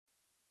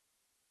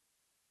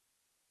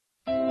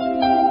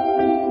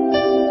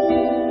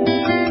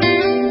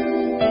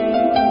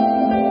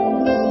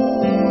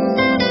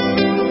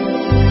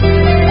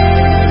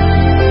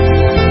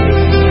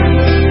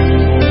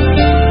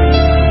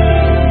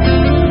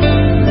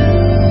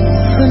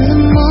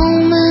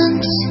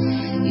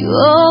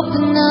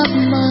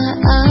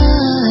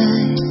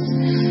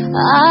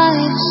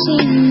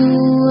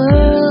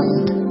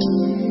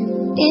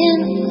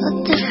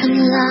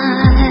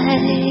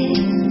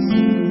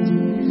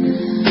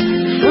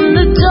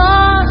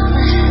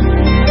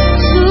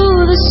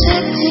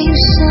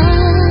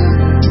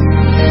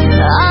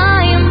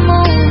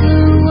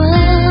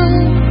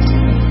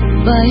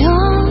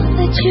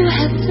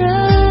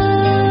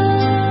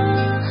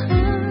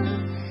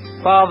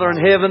Father in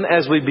heaven,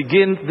 as we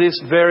begin this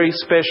very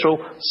special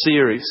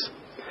series.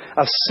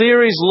 A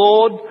series,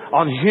 Lord,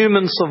 on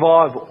human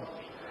survival.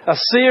 A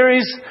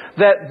series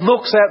that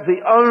looks at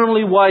the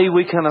only way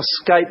we can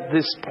escape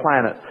this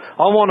planet.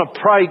 I want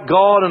to pray,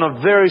 God, in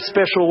a very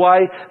special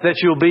way that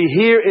you'll be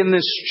here in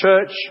this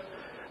church,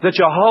 that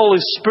your Holy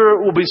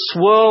Spirit will be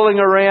swirling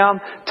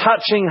around,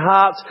 touching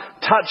hearts,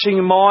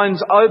 touching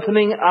minds,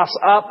 opening us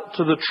up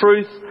to the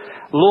truth,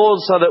 Lord,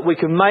 so that we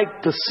can make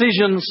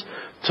decisions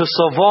to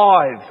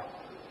survive,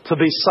 to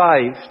be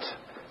saved.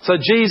 So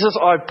Jesus,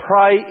 I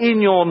pray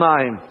in your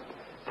name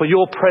for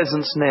your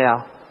presence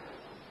now.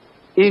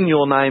 In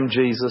your name,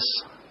 Jesus.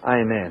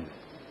 Amen.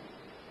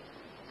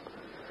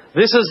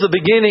 This is the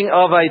beginning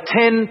of a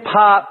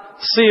 10-part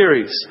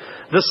series.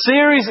 The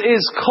series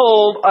is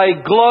called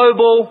A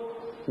Global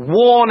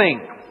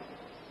Warning.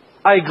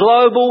 A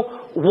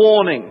Global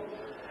Warning.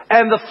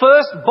 And the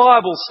first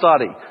Bible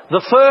study,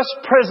 the first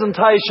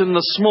presentation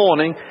this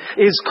morning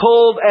is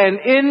called An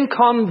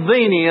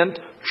Inconvenient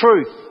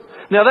Truth.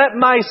 Now that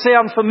may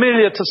sound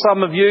familiar to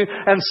some of you,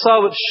 and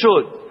so it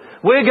should.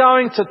 We're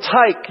going to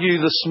take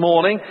you this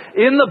morning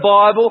in the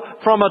Bible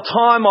from a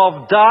time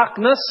of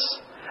darkness.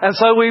 And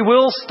so we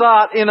will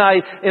start in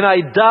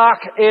a dark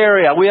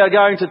area. We are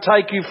going to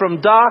take you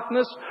from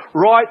darkness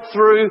right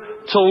through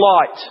to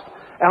light.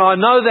 And I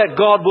know that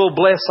God will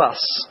bless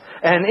us.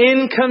 An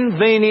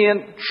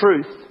inconvenient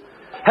truth.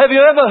 Have you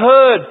ever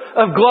heard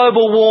of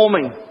global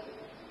warming?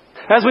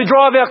 As we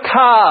drive our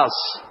cars,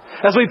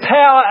 as we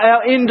power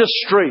our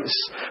industries,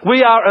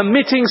 we are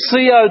emitting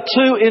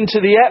CO2 into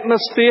the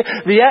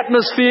atmosphere. The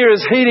atmosphere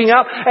is heating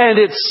up, and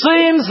it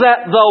seems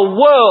that the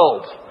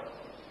world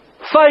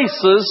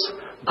faces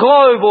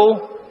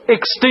global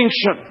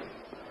extinction.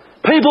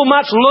 People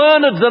much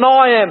learned than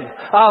I am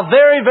are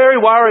very, very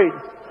worried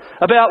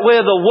about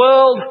where the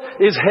world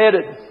is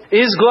headed.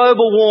 Is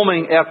global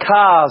warming our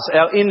cars,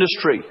 our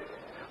industry,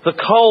 the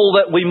coal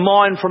that we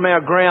mine from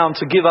our ground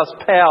to give us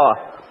power,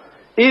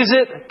 is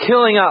it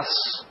killing us?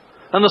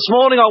 And this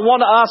morning I want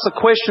to ask a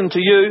question to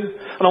you,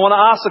 and I want to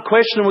ask a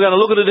question, and we're going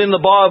to look at it in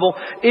the Bible.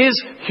 Is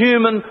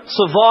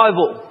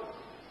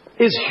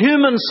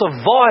human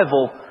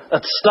survival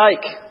at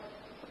stake?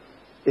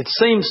 It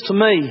seems to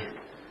me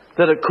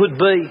that it could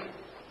be.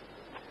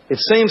 It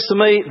seems to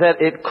me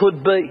that it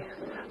could be.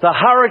 The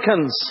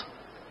hurricanes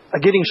are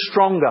getting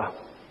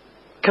stronger.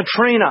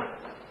 Katrina,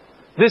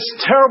 this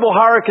terrible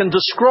hurricane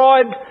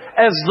described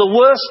as the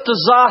worst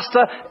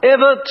disaster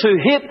ever to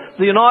hit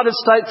the United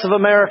States of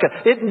America.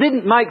 It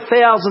didn't make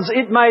thousands,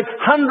 it made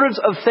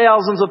hundreds of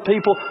thousands of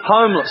people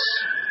homeless.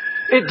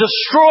 It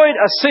destroyed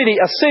a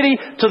city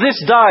to this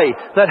day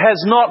that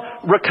has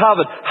not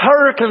recovered.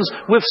 Hurricanes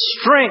with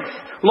strength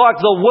like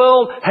the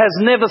world has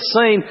never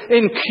seen.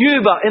 In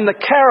Cuba, in the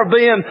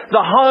Caribbean,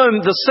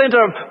 the centre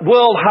of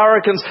world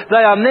hurricanes,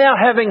 they are now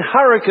having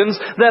hurricanes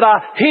that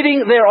are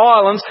hitting their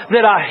islands,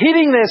 that are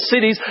hitting their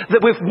cities,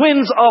 that with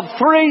winds of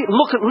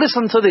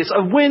listen to this,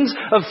 of winds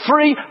of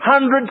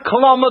 300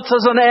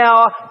 kilometres an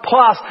hour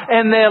plus,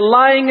 and they're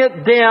laying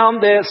it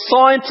down. Their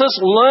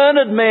scientists,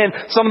 learned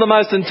men, some of the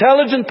most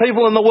intelligent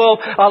people in the world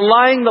are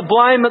laying the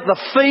blame at the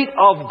feet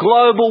of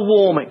global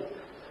warming.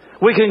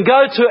 We can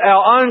go to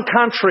our own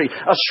country,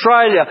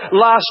 Australia,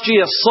 last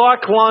year,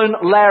 Cyclone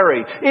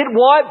Larry. It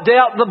wiped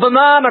out the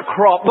banana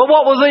crop. But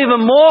what was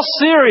even more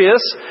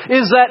serious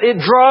is that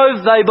it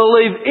drove, they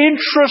believe,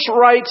 interest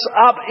rates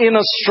up in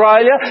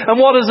Australia.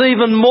 And what is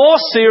even more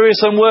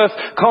serious and worth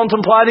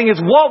contemplating is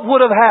what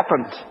would have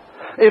happened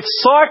if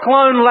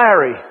Cyclone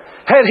Larry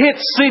had hit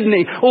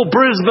Sydney or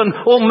Brisbane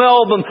or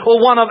Melbourne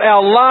or one of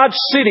our large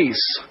cities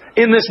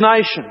in this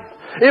nation.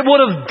 It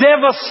would have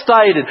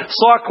devastated.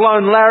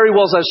 Cyclone Larry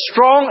was as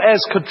strong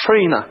as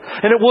Katrina,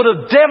 and it would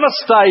have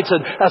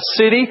devastated a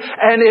city,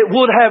 and it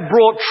would have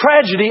brought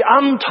tragedy,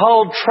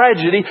 untold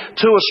tragedy,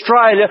 to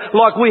Australia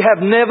like we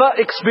have never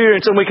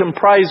experienced. And we can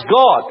praise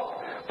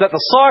God that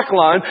the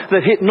cyclone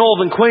that hit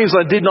northern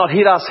Queensland did not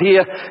hit us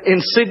here in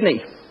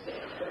Sydney.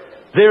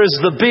 There is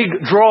the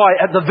big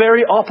dry at the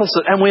very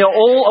opposite, and we are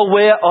all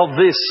aware of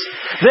this.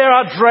 There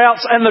are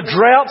droughts, and the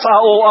droughts are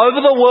all over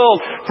the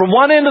world, from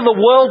one end of the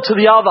world to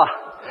the other.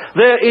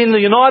 They're in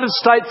the United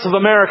States of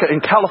America, in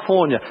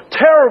California.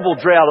 Terrible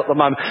drought at the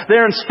moment.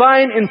 They're in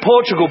Spain, in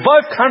Portugal.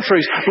 Both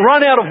countries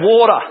run out of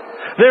water.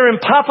 They're in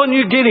Papua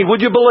New Guinea,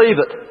 would you believe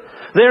it?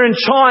 They're in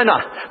China.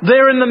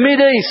 They're in the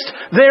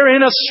Mideast. They're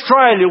in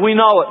Australia, we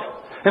know it.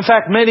 In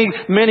fact, many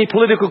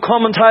political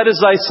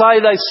commentators, they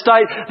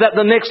state that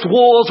the next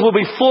wars will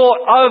be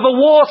fought over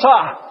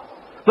water,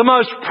 the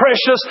most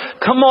precious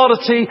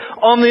commodity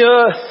on the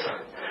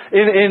earth.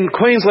 In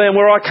Queensland,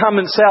 where I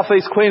come in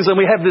southeast Queensland,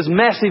 we have this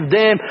massive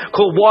dam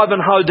called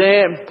Wivenhoe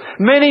Dam.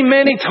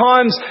 Many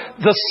times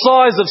the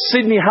size of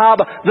Sydney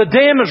Harbour. The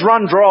dam has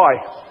run dry.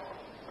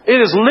 It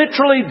is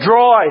literally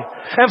dry.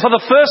 And for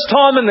the first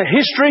time in the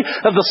history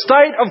of the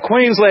state of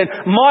Queensland,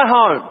 my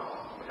home,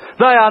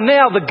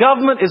 the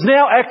government is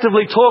now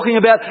actively talking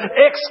about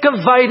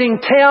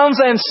excavating towns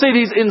and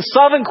cities in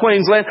southern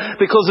Queensland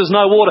because there's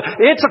no water.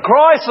 It's a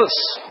crisis.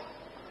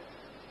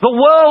 The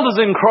world is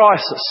in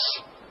crisis.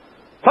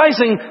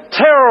 Facing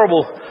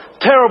terrible,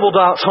 terrible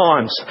dark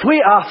times.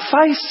 We are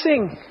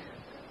facing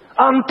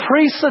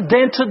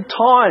unprecedented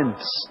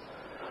times.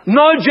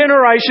 No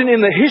generation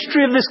in the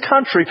history of this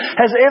country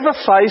has ever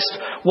faced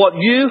what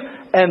you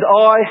and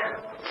I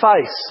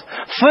face.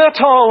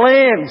 Fertile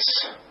lands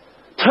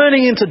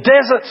turning into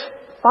desert.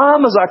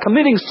 Farmers are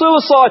committing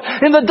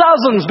suicide in the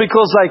dozens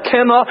because they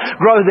cannot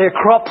grow their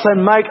crops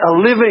and make a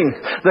living.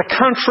 The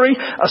country,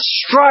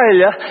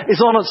 Australia,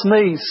 is on its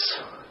knees.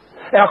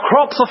 Our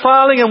crops are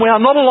failing and we are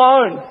not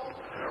alone.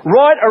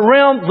 Right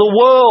around the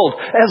world,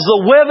 as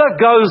the weather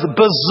goes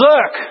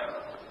berserk,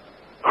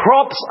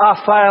 crops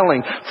are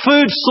failing.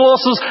 Food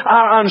sources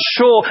are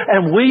unsure.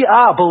 And we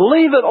are,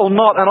 believe it or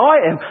not, and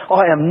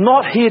I am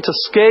not here to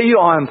scare you.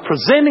 I am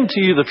presenting to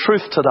you the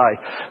truth today.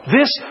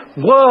 This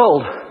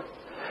world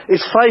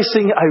is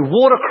facing a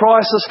water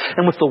crisis,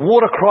 and with the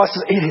water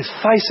crisis, it is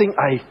facing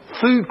a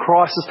food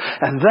crisis,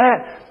 and that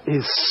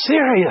is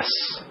serious.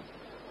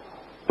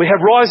 We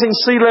have rising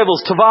sea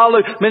levels.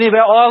 Tuvalu, many of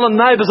our island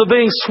neighbours are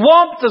being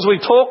swamped as we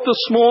talk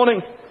this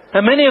morning.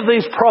 And many of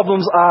these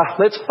problems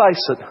are, let's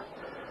face it,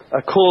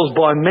 are caused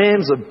by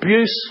man's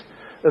abuse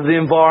of the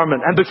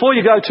environment. And before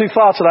you go too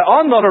far today,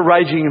 I'm not a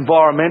raging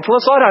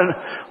environmentalist.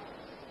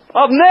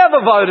 I've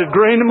never voted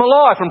Green in my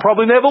life and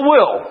probably never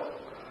will.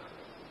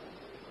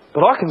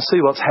 But I can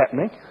see what's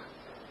happening.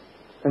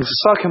 And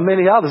so can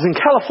many others. In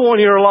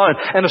California alone,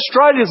 and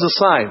Australia's the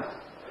same.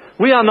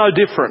 We are no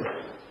different.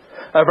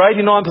 Over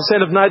 89%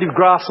 of native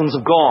grasslands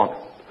have gone.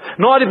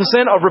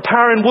 90% of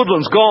riparian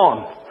woodlands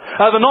gone.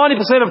 Over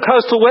 90% of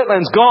coastal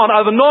wetlands gone.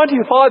 Over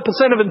 95%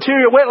 of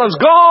interior wetlands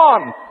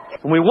gone.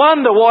 And we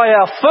wonder why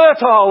our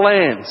fertile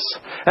lands,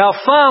 our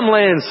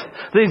farmlands,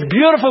 these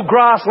beautiful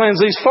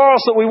grasslands, these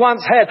forests that we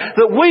once had,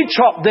 that we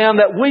chopped down,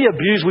 that we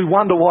abused, we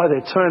wonder why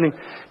they're turning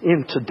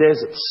into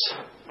deserts.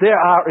 There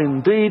are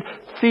indeed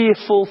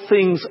fearful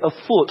things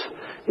afoot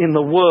in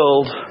the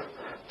world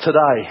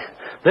today.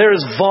 There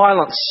is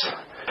violence.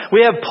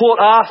 We have Port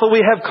Arthur,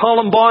 we have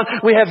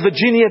Columbine, we have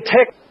Virginia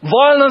Tech.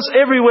 Violence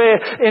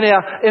everywhere in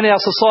our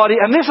society.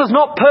 And this is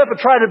not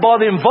perpetrated by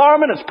the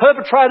environment, it's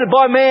perpetrated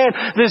by man.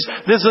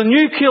 There's a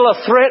nuclear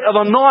threat of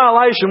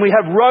annihilation. We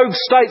have rogue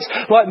states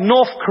like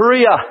North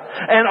Korea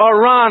and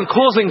Iran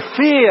causing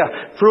fear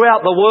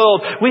throughout the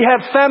world. We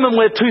have famine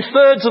where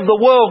 2/3 of the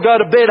world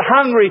go to bed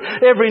hungry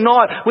every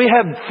night. We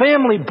have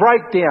family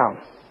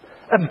breakdown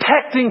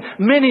impacting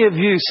many of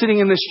you sitting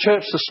in this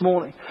church this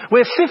morning.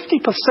 Where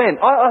 50%,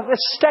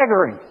 it's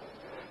staggering,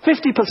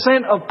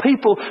 50% of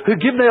people who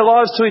give their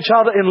lives to each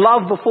other in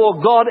love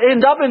before God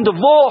end up in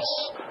divorce.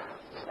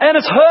 And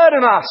it's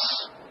hurting us.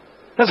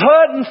 It's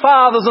hurting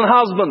fathers and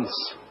husbands.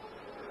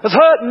 It's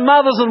hurting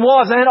mothers and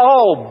wives and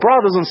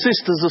brothers and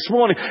sisters this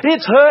morning.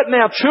 It's hurting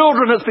our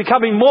children. It's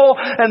becoming more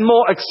and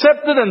more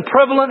accepted and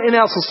prevalent in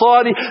our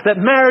society that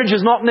marriage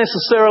is not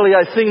necessarily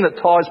a thing that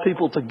ties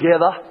people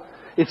together.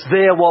 It's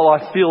there while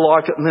I feel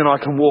like it and then I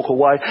can walk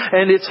away.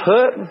 And it's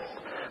hurting.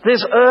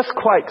 There's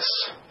earthquakes.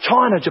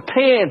 China,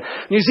 Japan,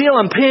 New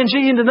Zealand,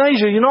 PNG,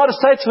 Indonesia, United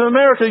States of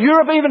America,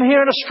 Europe, even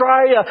here in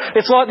Australia.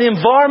 It's like the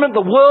environment,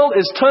 the world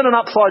is turning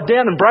upside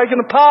down and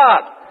breaking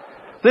apart.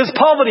 There's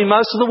poverty.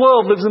 Most of the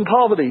world lives in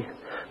poverty.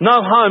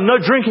 No home, no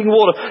drinking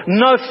water,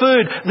 no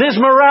food. There's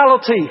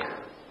morality.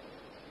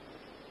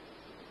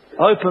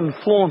 Open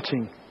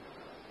flaunting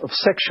of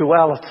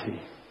sexuality.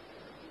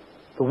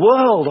 The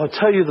world, I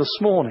tell you this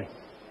morning,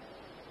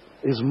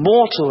 is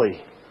mortally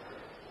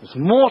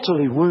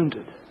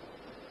wounded.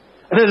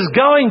 And it is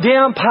going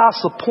down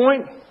past the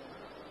point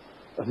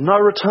of no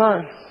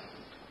return.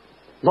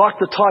 Like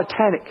the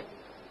Titanic.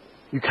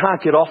 You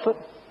can't get off it.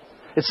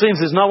 It seems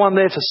there's no one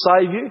there to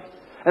save you.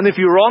 And if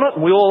you're on it,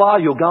 and we all are,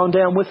 you're going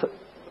down with it.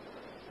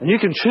 And you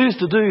can choose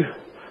to do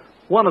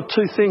one of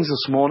two things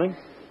this morning.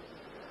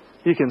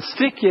 You can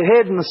stick your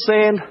head in the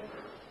sand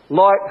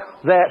like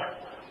that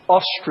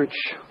ostrich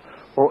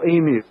or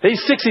emu. He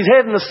sticks his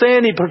head in the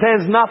sand, he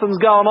pretends nothing's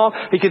going on,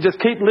 he can just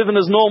keep living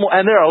as normal.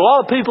 And there are a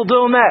lot of people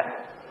doing that.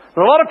 There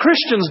are a lot of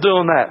Christians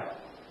doing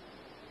that.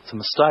 It's a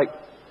mistake.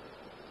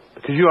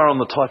 Because you are on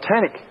the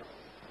Titanic.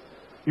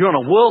 You're on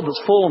a world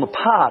that's fallen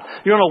apart.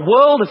 You're on a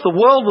world, if the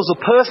world was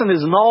a person,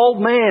 is an old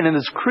man and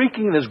is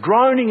creaking and is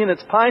groaning in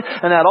its pain.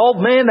 And that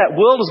old man, that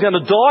world is going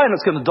to die and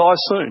it's going to die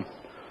soon.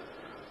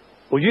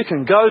 Or you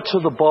can go to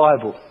the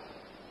Bible.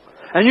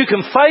 And you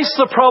can face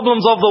the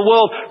problems of the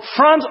world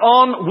front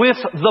on with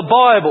the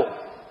Bible.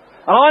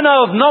 And I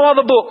know of no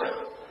other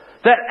book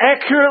that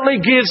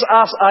accurately gives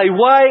us a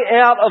way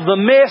out of the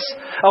mess,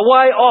 a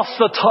way off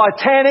the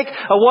Titanic,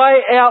 a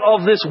way out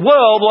of this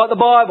world like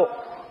the Bible.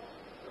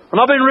 And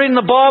I've been reading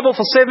the Bible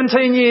for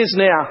 17 years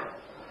now.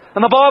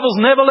 And the Bible's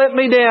never let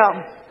me down.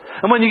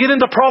 And when you get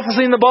into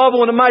prophecy in the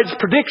Bible, when it makes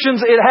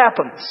predictions, it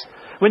happens.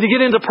 When you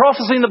get into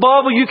prophecy in the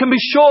Bible, you can be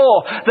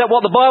sure that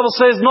what the Bible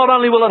says, not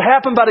only will it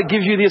happen, but it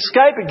gives you the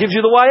escape, it gives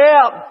you the way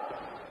out.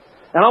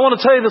 And I want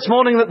to tell you this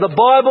morning that the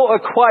Bible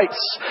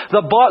equates,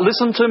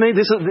 listen to me,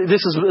 this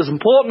is as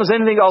important as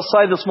anything I'll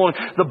say this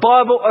morning. The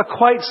Bible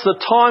equates the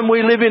time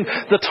we live in,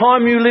 the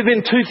time you live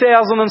in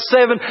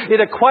 2007, it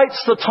equates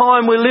the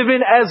time we live in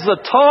as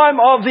the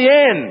time of the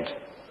end.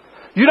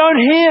 You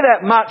don't hear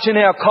that much in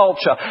our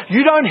culture.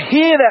 You don't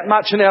hear that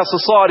much in our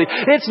society.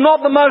 It's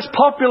not the most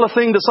popular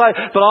thing to say,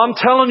 but I'm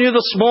telling you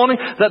this morning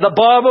that the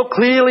Bible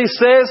clearly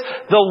says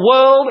the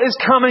world is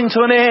coming to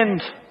an end.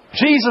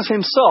 Jesus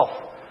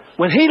Himself,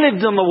 when He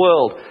lived in the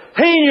world,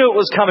 He knew it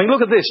was coming.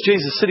 Look at this,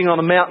 Jesus sitting on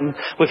a mountain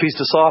with His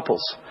disciples.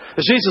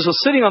 As Jesus was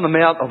sitting on the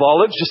Mount of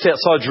Olives just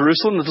outside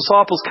Jerusalem, the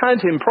disciples came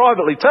to Him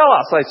privately. Tell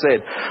us, they said,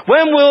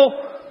 when will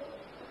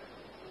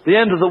the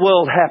end of the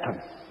world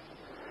happen?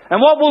 And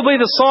what will be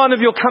the sign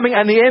of your coming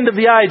and the end of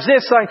the age? They're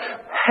saying,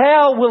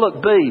 how will it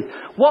be?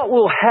 What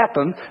will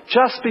happen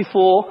just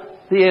before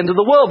the end of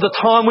the world, the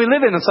time we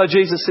live in? And so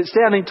Jesus sits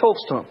down and He talks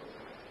to them.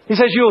 He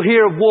says, you'll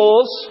hear of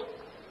wars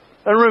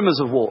and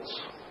rumours of wars.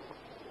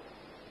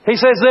 He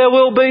says there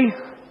will be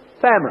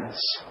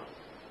famines.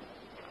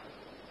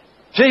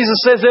 Jesus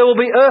says there will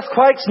be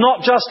earthquakes,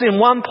 not just in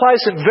one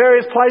place, in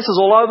various places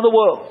all over the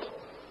world.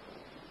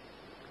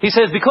 He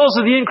says because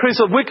of the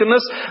increase of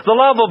wickedness, the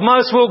love of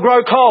most will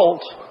grow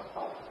cold.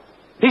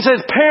 He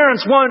says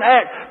parents won't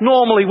act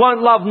normally,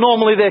 won't love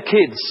normally their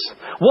kids.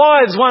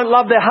 Wives won't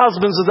love their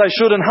husbands as they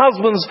should, and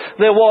husbands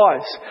their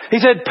wives. He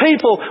said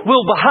people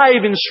will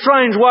behave in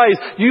strange ways.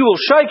 You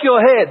will shake your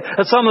head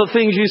at some of the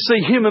things you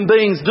see human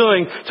beings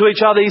doing to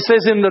each other. He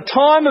says in the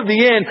time of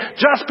the end,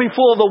 just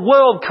before the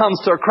world comes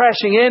to a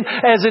crashing end,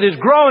 as it is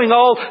growing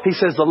old, He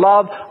says the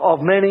love of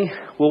many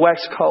will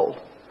wax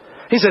cold.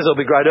 He says there'll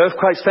be great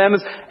earthquakes,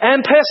 famines, and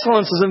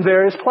pestilences in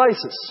various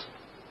places.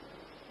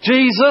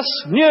 Jesus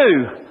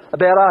knew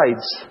about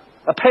AIDS,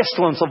 a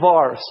pestilence, a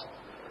virus.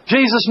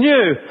 Jesus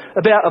knew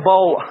about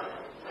Ebola.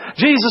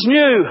 Jesus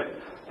knew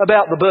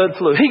about the bird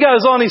flu. He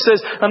goes on, He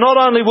says, and not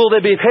only will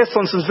there be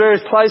pestilence in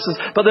various places,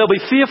 but there'll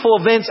be fearful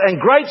events and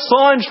great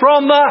signs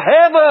from the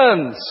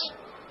heavens.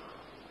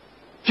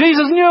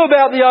 Jesus knew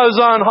about the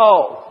ozone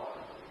hole.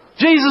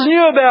 Jesus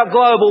knew about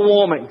global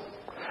warming.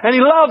 And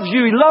He loves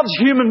you. He loves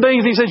human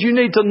beings. He says you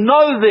need to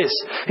know this.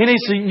 You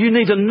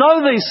need to know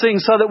these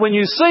things so that when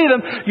you see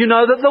them, you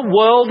know that the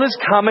world is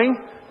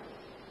coming.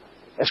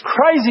 As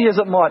crazy as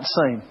it might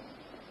seem,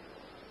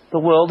 the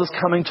world is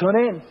coming to an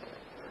end.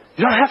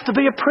 You don't have to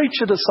be a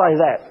preacher to say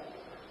that.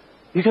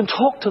 You can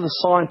talk to the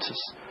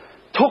scientists,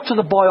 talk to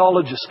the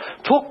biologists,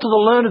 talk to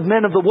the learned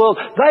men of the world.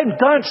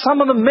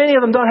 Many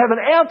of them don't have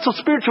an ounce of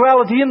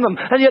spirituality in them,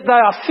 and yet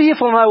they are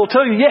fearful, and they will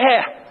tell you,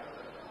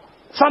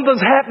 something's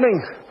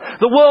happening.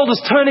 The world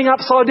is turning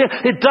upside down.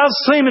 It does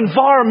seem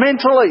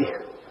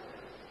environmentally.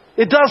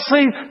 It does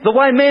seem the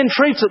way man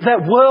treats it,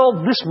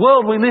 this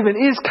world we live in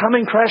is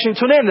coming crashing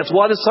to an end. That's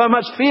why there's so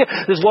much fear.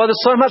 That's why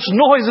there's so much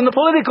noise in the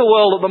political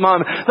world at the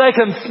moment. They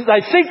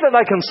think that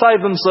they can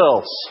save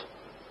themselves.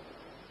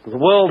 But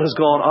the world has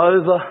gone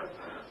over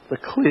the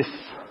cliff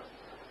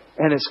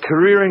and it's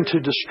careering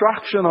to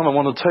destruction. And I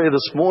want to tell you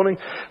this morning,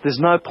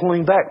 there's no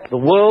pulling back. The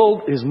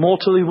world is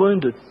mortally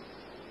wounded.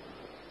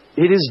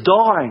 It is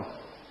dying.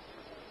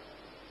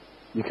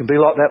 You can be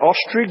like that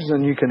ostrich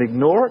and you can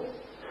ignore it.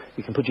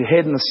 You can put your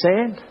head in the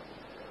sand.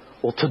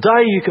 Or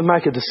today you can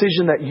make a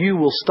decision that you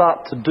will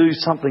start to do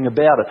something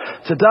about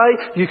it.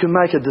 Today you can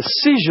make a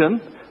decision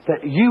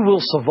that you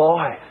will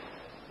survive.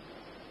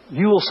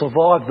 You will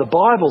survive. The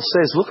Bible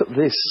says, look at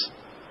this.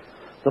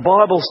 The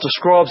Bible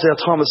describes our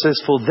time. It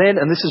says, for then,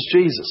 and this is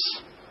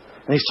Jesus,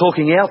 and He's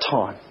talking our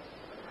time.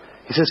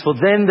 He says, for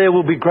then there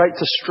will be great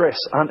distress,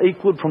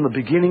 unequalled from the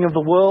beginning of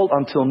the world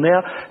until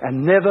now,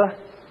 and never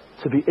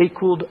to be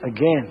equalled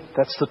again.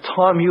 That's the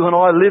time you and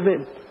I live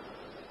in.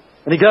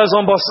 And He goes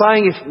on by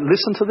saying,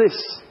 listen to this.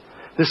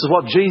 This is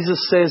what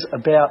Jesus says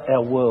about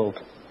our world.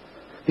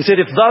 He said,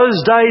 if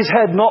those days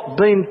had not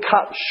been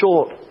cut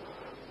short,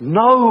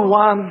 no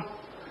one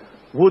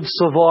would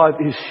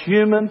survive. Is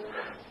human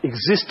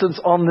existence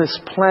on this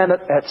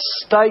planet at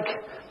stake?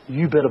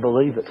 You better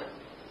believe it.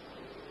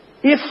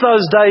 If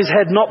those days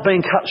had not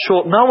been cut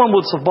short, no one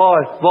would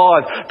survive.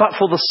 But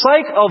for the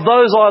sake of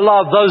those I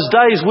love, those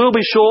days will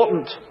be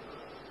shortened.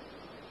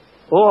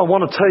 Oh, I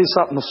want to tell you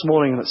something this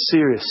morning, and it's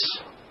serious.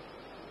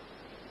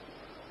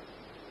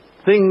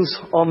 Things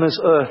on this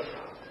earth,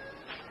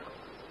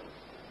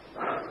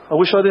 I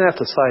wish I didn't have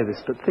to say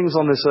this, but things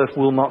on this earth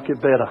will not get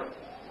better.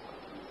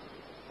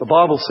 The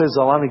Bible says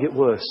they'll only get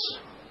worse.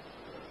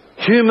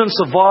 Human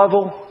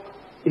survival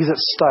is at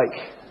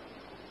stake.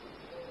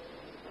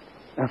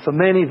 And for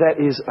many that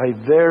is a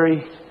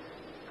very,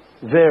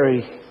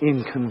 very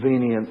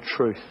inconvenient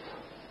truth.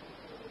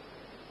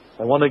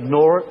 They want to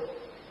ignore it.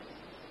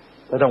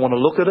 They don't want to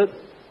look at it.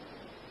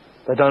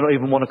 They don't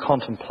even want to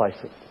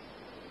contemplate it.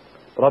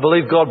 But I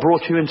believe God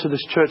brought you into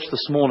this church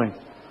this morning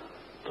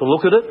to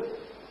look at it,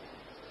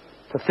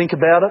 to think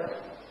about it,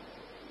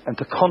 and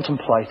to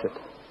contemplate it.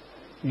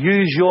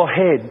 Use your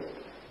head.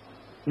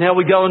 Now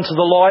we go into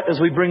the light as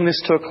we bring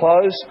this to a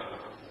close.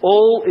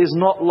 All is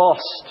not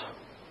lost.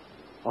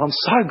 I'm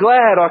so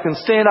glad I can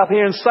stand up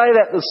here and say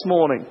that this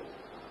morning.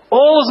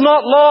 All is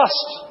not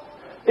lost.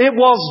 It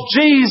was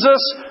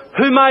Jesus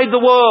who made the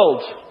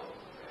world.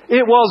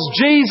 It was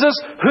Jesus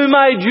who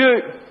made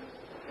you.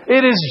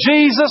 It is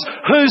Jesus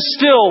who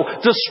still,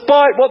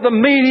 despite what the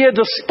media,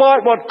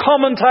 despite what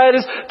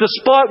commentators,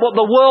 despite what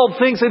the world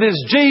thinks, it is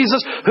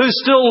Jesus who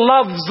still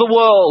loves the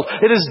world.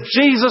 It is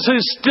Jesus who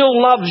still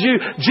loves you.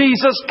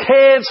 Jesus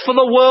cares for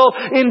the world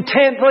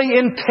intently,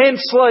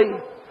 intensely.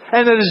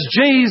 And it is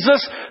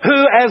Jesus who,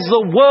 as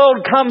the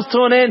world comes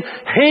to an end,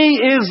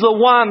 He is the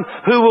one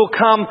who will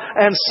come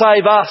and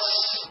save us.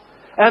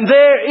 And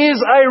there is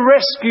a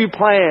rescue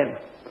plan.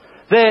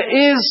 There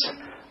is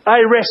a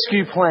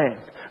rescue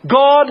plan.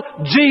 God,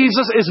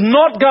 Jesus, is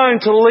not going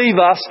to leave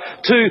us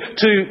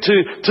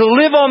to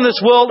live on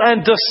this world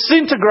and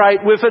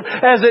disintegrate with it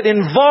as it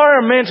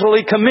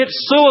environmentally commits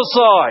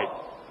suicide.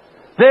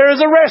 There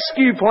is a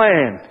rescue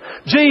plan.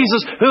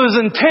 Jesus, who is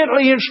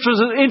intently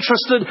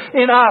interested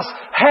in us,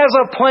 has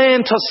a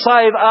plan to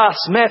save us.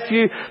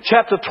 Matthew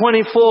chapter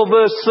 24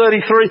 verse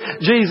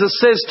 33, Jesus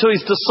says to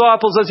His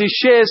disciples as He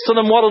shares to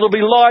them what it'll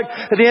be like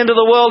at the end of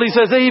the world, He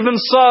says, even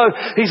so,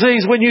 He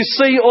says, when you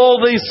see all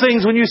these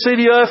things, when you see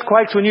the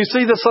earthquakes, when you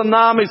see the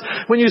tsunamis,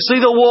 when you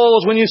see the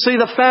wars, when you see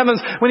the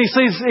famines,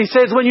 He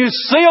says, when you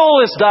see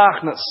all this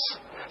darkness,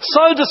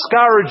 so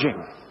discouraging,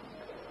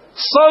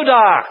 so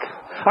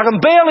dark, I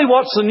can barely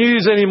watch the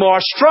news anymore.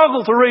 I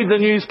struggle to read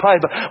the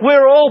newspaper.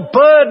 We're all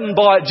burdened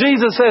by it.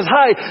 Jesus says,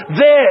 hey,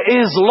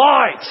 there is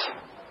light.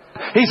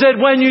 He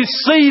said, when you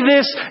see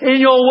this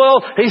in your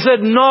world, He said,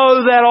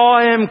 know that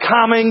I am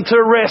coming to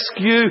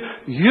rescue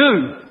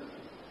you.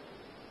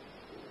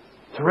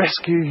 To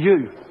rescue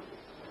you.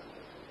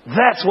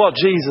 That's what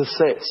Jesus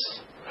says.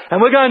 And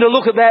we're going to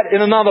look at that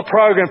in another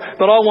program,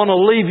 but I want to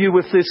leave you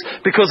with this,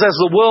 because as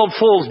the world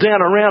falls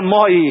down around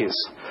my ears,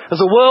 as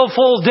the world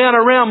falls down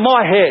around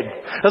my head,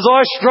 as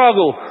I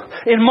struggle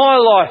in my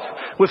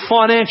life with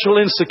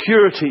financial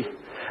insecurity,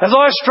 as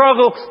I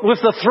struggle with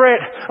the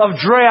threat of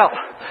drought,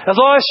 as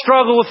I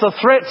struggle with the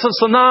threats of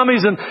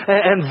tsunamis and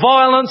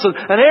violence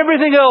and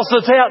everything else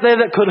that's out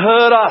there that could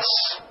hurt us,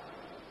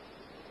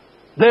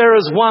 there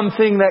is one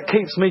thing that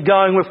keeps me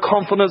going with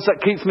confidence,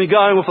 that keeps me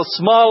going with a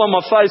smile on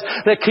my face,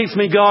 that keeps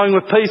me going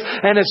with peace,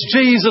 and it's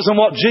Jesus, and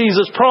what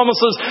Jesus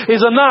promises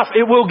is enough.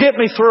 It will get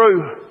me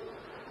through.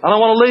 And I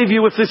want to leave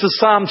you with this as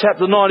Psalm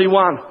chapter 91.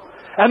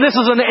 And this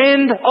is an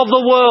end of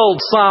the world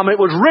psalm.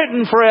 It was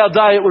written for our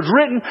day. It was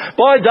written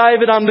by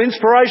David under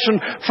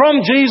inspiration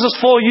from Jesus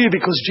for you,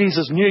 because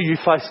Jesus knew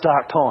you faced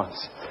dark times.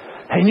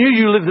 He knew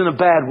you lived in a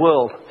bad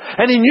world.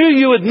 And He knew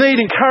you would need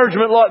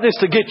encouragement like this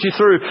to get you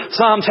through.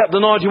 Psalm chapter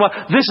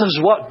 91. This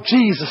is what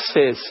Jesus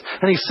says.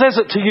 And He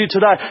says it to you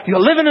today.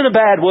 You're living in a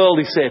bad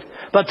world, He said.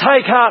 But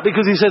take heart,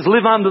 because He says,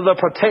 live under the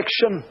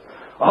protection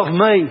of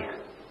me.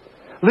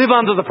 Live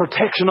under the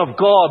protection of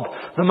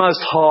God, the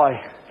Most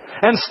High.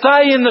 And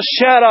stay in the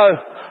shadow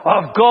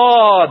of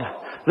God,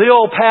 the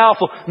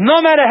All-Powerful.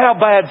 No matter how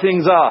bad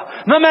things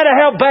are, no matter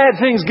how bad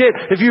things get,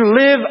 if you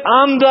live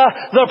under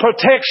the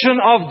protection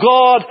of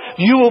God,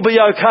 you will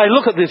be okay.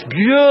 Look at this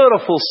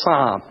beautiful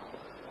psalm.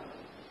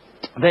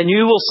 Then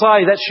you will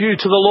say, that's you,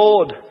 to the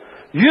Lord,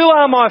 you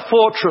are my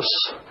fortress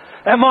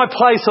and my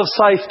place of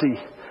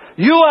safety.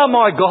 You are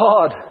my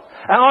God.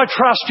 And I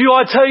trust you.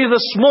 I tell you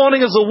this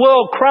morning, as the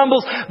world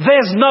crumbles,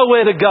 there's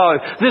nowhere to go.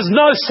 There's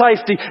no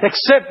safety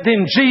except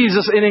in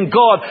Jesus and in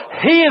God.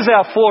 He is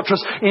our fortress.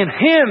 In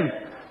Him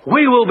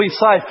we will be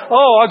safe.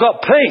 Oh, I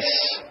got peace.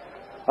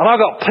 And I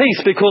got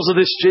peace because of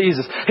this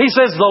Jesus. He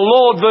says the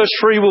Lord, verse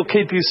 3, will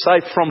keep you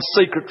safe from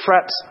secret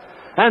traps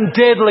and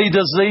deadly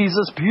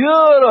diseases.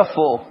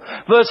 Beautiful.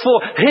 Verse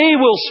 4, He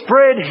will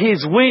spread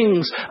His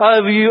wings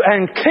over you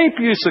and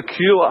keep you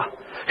secure.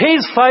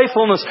 His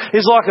faithfulness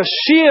is like a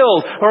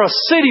shield or a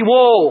city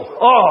wall.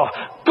 Oh,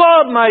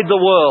 God made the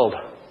world.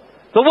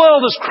 The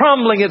world is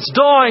crumbling, it's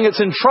dying,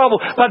 it's in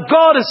trouble, but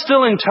God is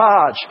still in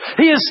charge.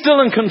 He is still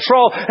in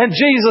control. And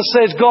Jesus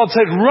says, God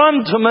said,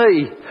 run to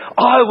me.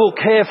 I will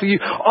care for you.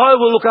 I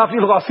will look after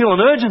you. Look, I feel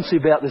an urgency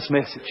about this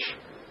message.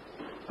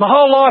 My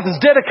whole life is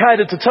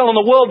dedicated to telling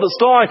the world that's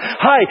dying,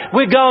 hey,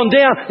 we're going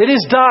down. It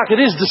is dark,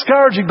 it is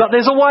discouraging, but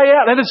there's a way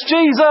out, and it's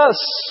Jesus.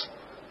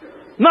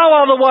 No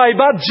other way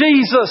but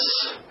Jesus.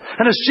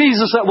 And it's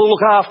Jesus that will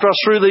look after us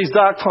through these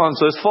dark times.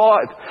 Verse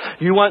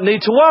 5. You won't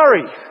need to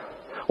worry.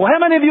 Well,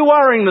 how many of you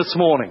are worrying this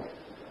morning?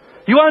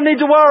 You won't need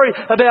to worry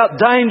about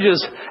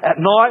dangers at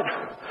night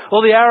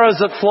or the arrows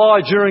that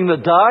fly during the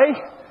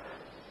day.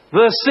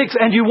 Verse 6.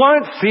 And you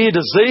won't fear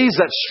disease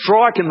that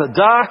strike in the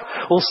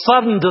dark or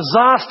sudden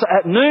disaster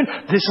at noon.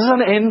 This is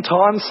an end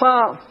time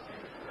psalm.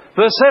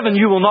 Verse 7.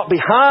 You will not be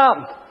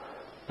harmed,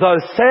 though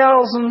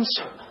thousands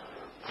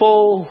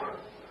fall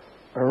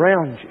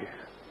around you.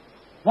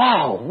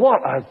 Wow,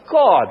 what a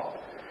God.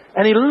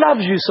 And He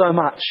loves you so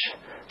much.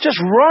 Just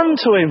run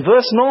to Him.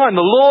 Verse 9, the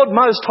Lord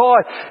Most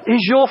High is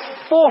your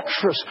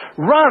fortress.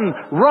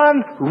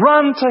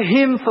 Run to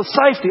Him for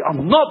safety.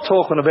 I'm not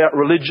talking about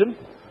religion.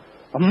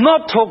 I'm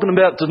not talking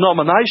about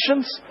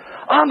denominations.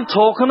 I'm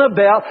talking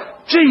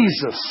about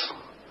Jesus.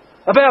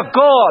 About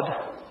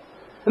God.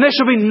 And there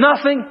should be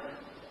nothing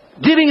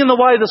getting in the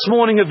way this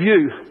morning of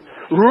you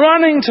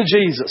running to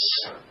Jesus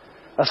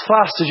as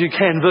fast as you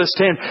can. Verse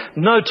 10,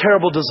 no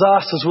terrible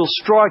disasters will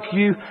strike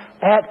you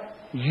at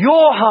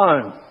your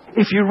home.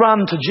 If you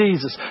run to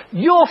Jesus,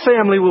 your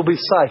family will be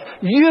safe.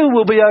 You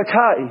will be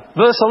okay.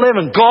 Verse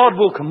 11, God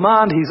will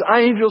command His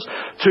angels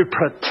to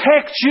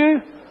protect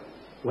you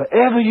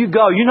wherever you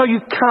go. You know you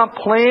can't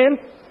plan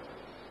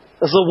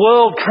as the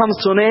world comes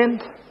to an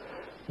end.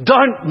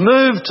 Don't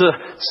move to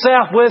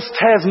southwest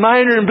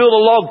Tasmania and build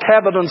a log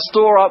cabin and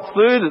store up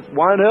food. It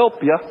won't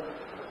help you.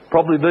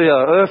 Probably be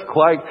an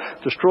earthquake,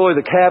 destroy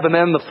the cabin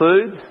and the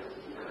food.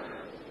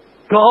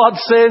 God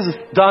says,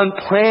 don't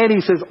plan.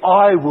 He says,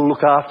 I will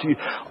look after you.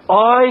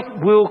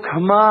 I will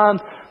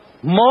command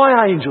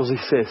my angels, He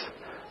says,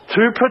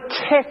 to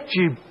protect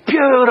you.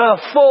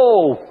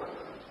 Beautiful.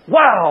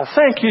 Wow,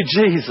 thank you,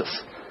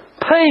 Jesus.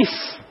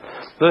 Peace.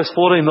 Verse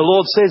 14, the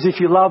Lord says, if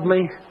you love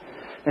me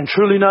and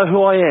truly know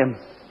who I am,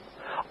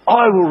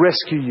 I will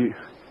rescue you.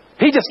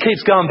 He just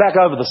keeps going back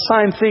over the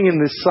same thing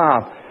in this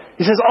psalm.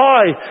 He says,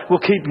 I will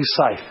keep you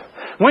safe.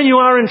 When you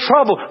are in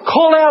trouble,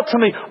 call out to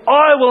me.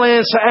 I will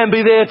answer and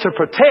be there to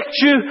protect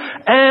you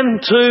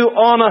and to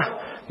honour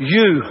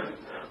you.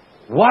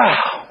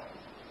 Wow.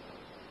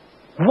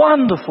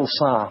 Wonderful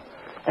psalm.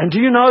 And do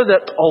you know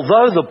that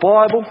although the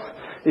Bible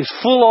is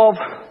full of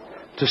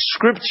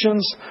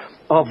descriptions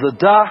of the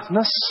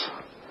darkness,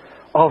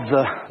 of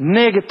the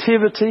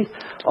negativity,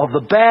 of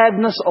the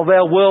badness of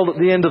our world at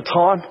the end of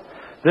time,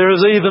 there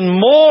is even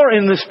more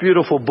in this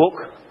beautiful book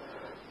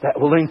that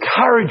will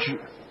encourage you,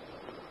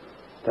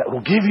 that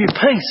will give you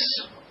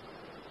peace,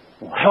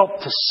 will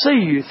help to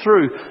see you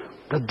through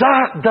the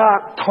dark,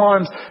 dark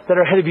times that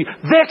are ahead of you.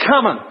 They're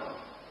coming.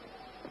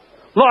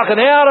 Like an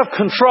out of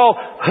control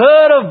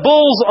herd of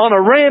bulls on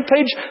a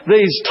rampage,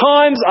 these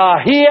times are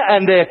here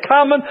and they're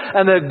coming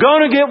and they're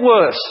going to get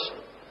worse.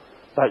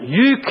 But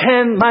you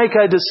can make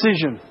a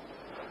decision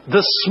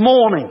this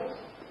morning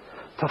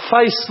to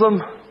face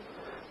them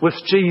with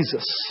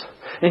Jesus.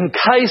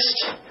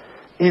 Encased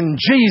in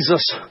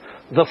Jesus,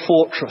 the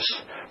fortress.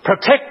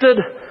 Protected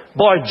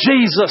by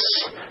Jesus,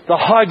 the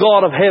high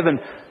God of heaven.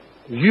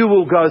 You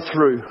will go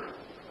through.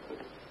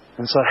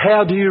 And so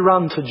how do you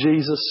run to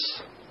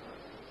Jesus?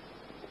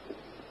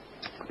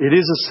 It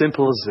is as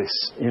simple as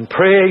this. In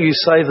prayer you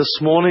say this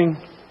morning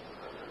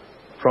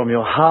from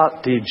your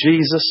heart, dear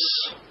Jesus,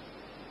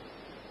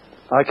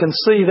 I can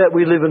see that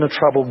we live in a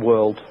troubled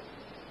world.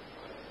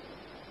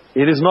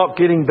 It is not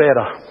getting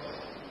better.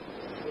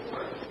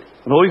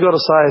 And all you've got to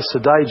say is,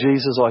 today,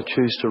 Jesus, I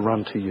choose to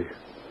run to you.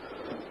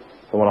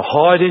 I want to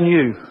hide in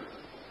you,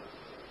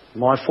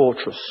 my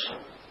fortress.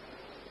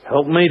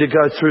 Help me to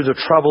go through the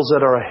troubles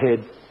that are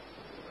ahead.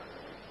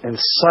 And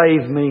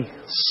save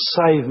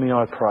me,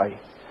 I pray.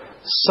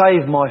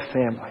 Save my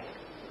family.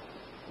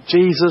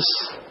 Jesus,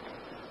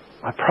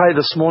 I pray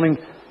this morning,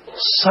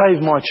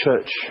 save my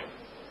church.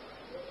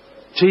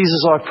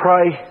 Jesus, I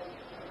pray,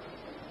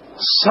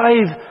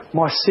 save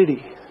my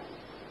city.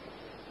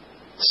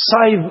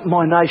 Save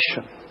my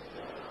nation.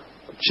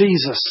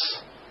 Jesus,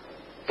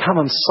 come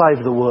and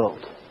save the world.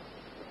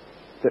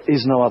 There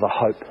is no other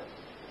hope.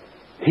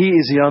 He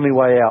is the only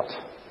way out.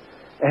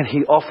 And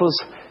He offers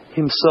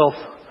Himself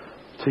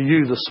to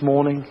you this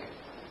morning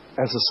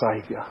as a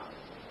Saviour.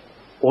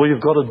 All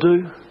you've got to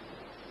do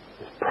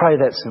is pray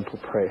that simple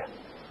prayer.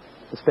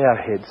 Let's bow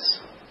our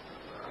heads.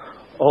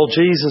 Oh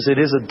Jesus, it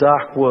is a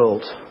dark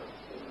world.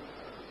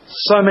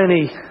 So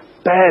many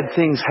bad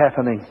things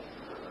happening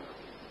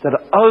that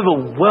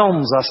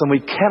overwhelms us and we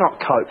cannot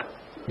cope.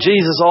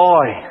 Jesus,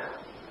 I,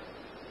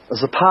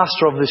 as the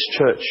pastor of this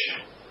church,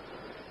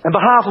 on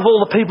behalf of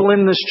all the people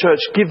in this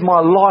church, give my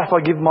life,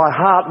 I give my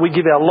heart, we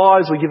give our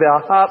lives, we give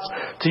our hearts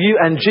to you.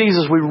 And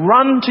Jesus, we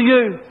run to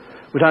you.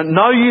 We don't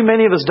know you.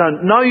 Many of us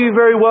don't know you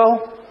very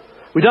well.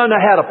 We don't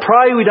know how to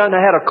pray. We don't know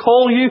how to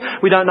call you.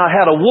 We don't know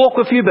how to walk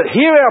with you. But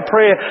hear our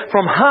prayer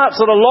from hearts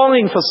that are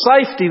longing for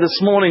safety this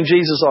morning,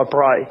 Jesus, I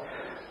pray.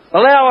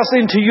 Allow us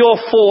into your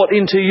fort,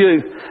 into you,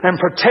 and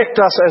protect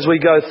us as we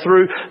go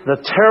through the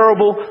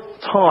terrible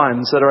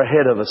times that are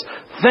ahead of us.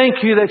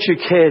 Thank you that you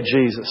care,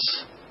 Jesus.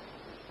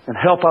 And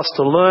help us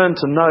to learn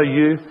to know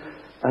you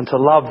and to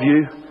love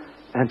you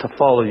and to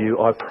follow you.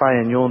 I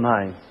pray in your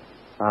name.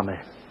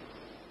 Amen.